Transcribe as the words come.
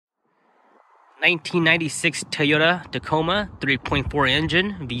1996 Toyota Tacoma 3.4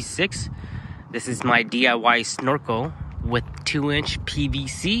 engine V6. This is my DIY snorkel with 2-inch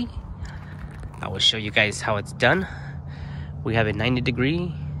PVC. I will show you guys how it's done. We have a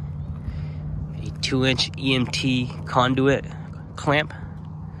 90-degree, a 2-inch EMT conduit clamp.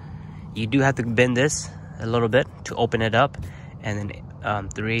 You do have to bend this a little bit to open it up, and then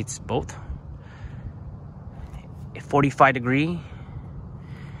 3/8 both. A 45-degree,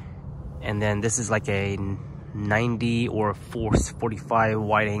 and then this is like a 90 or 45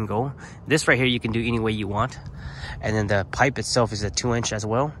 wide angle. This right here you can do any way you want. And then the pipe itself is a 2-inch as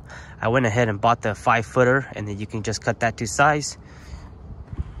well. I went ahead and bought the 5-footer, and then you can just cut that to size.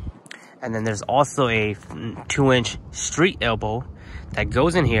 And then there's also a 2-inch street elbow that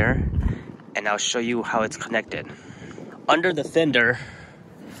goes in here, and I'll show you how it's connected. Under the fender,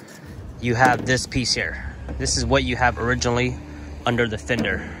 you have this piece here. This is what you have originally under the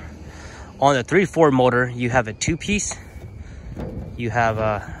fender. On the 3/4 motor, you have a 2-piece. You have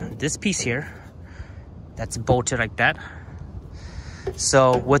this piece here that's bolted like that.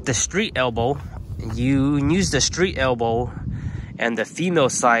 So with the street elbow, you use the street elbow, and the female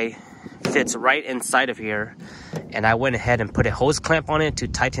side fits right inside of here. And I went ahead and put a hose clamp on it to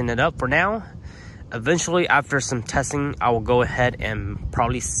tighten it up for now. Eventually, after some testing, I will go ahead and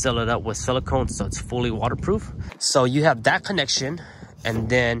probably seal it up with silicone so it's fully waterproof. So you have that connection, and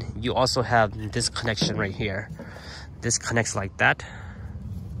then you also have this connection right here. This connects like that,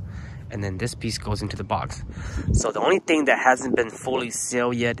 and then this piece goes into the box. So the only thing that hasn't been fully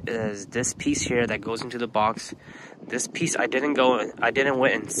sealed yet is this piece here that goes into the box. This piece, I didn't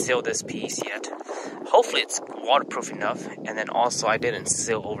went and seal this piece yet. Hopefully it's waterproof enough. And then also I didn't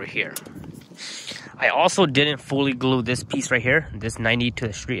seal over here. I also didn't fully glue this piece right here, this 90 to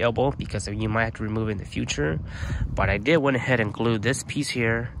the street elbow, because you might have to remove it in the future. But I did went ahead and glue this piece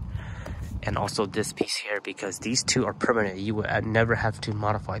here and also this piece here, because these two are permanent. You would never have to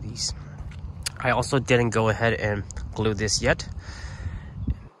modify these. I also didn't go ahead and glue this yet,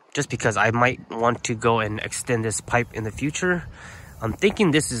 just because I might want to go and extend this pipe in the future. I'm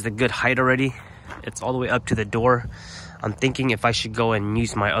thinking this is the good height already. It's all the way up to the door. I'm thinking if I should go and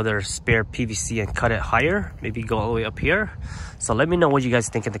use my other spare PVC and cut it higher, maybe go all the way up here. So let me know what you guys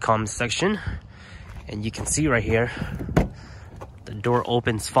think in the comment section. And you can see right here, the door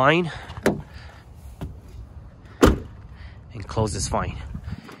opens fine and closes fine.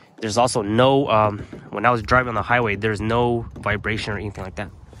 There's also no, when I was driving on the highway, there's no vibration or anything like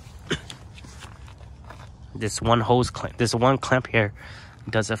that. This one hose clamp, this one clamp here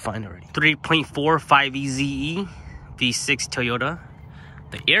does it fine already. 3.4 5EZE V6 Toyota.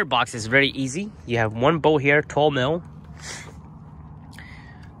 The air box is very easy. You have one bolt here, 12 mil.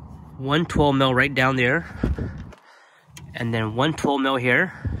 One 12 mil right down there. And then one 12 mil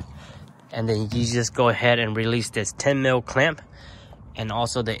here. And then you just go ahead and release this 10 mil clamp. And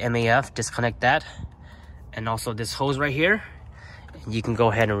also the MAF, disconnect that. And also this hose right here. And you can go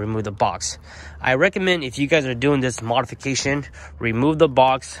ahead and remove the box. I recommend, if you guys are doing this modification, remove the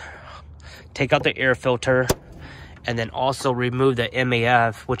box, take out the air filter, and then also remove the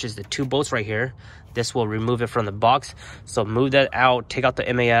MAF, which is the 2 bolts right here. This will remove it from the box. So move that out, take out the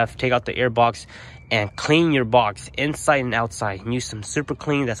MAF, take out the air box, and clean your box inside and outside. Use some super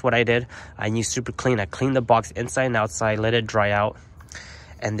clean. That's what I did. I used super clean. I cleaned the box inside and outside, let it dry out.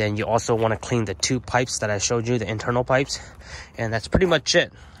 And then you also want to clean the 2 pipes that I showed you, the internal pipes. And that's pretty much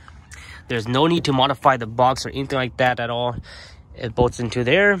it. There's no need to modify the box or anything like that at all. It bolts into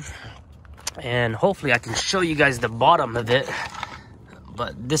there. And hopefully I can show you guys the bottom of it.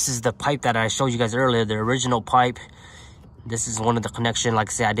 But this is the pipe that I showed you guys earlier, the original pipe. This is one of the connection. Like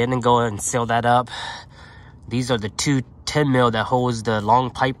I said, I didn't go and seal that up. These are the 2 10 mil that holds the long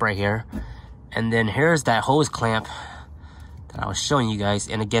pipe right here. And then here's that hose clamp that I was showing you guys.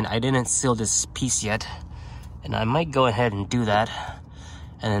 And again, I didn't seal this piece yet, and I might go ahead and do that.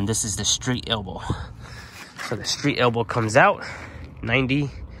 And then this is the street elbow. So the street elbow comes out, 90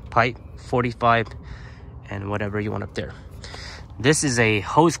 pipe, 45, and whatever you want up there. This is a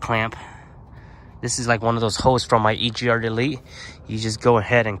hose clamp. This is like one of those hoses from my EGR Delete. You just go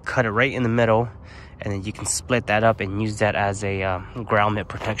ahead and cut it right in the middle, and then you can split that up and use that as a grommet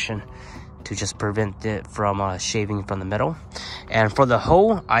protection to just prevent it from shaving from the middle. And for the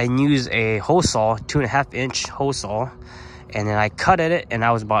hole, I use a hole saw, 2.5-inch hole saw, and then I cut at it, and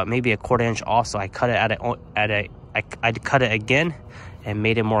I was about maybe a 1/4 inch off, so I cut it I cut it again and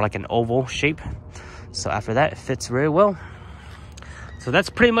made it more like an oval shape. So after that, it fits very well. So that's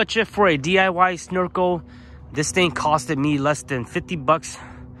pretty much it for a DIY snorkel. This thing costed me less than 50 bucks.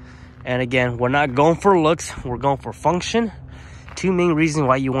 And again, we're not going for looks, we're going for function. Two main reasons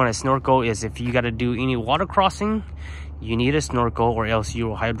why you want a snorkel is if you got to do any water crossing, you need a snorkel, or else you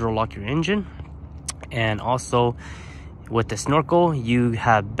will hydrolock your engine. And also with the snorkel, you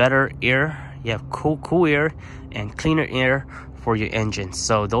have better air, you have cool air and cleaner air for your engine.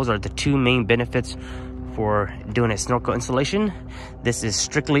 So those are the two main benefits for doing a snorkel installation. This is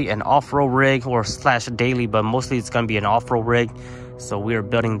strictly an off-road rig or slash daily, but mostly it's going to be an off-road rig. So we are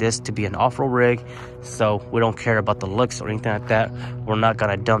building this to be an off-road rig, so we don't care about the looks or anything like that. We're not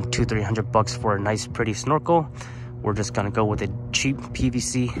gonna dump $200-300 for a nice pretty snorkel. We're just gonna go with a cheap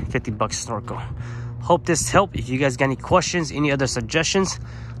PVC $50 snorkel. Hope this helped. If you guys got any questions, any other suggestions,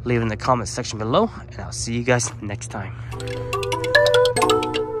 leave in the comment section below, and I'll see you guys next time.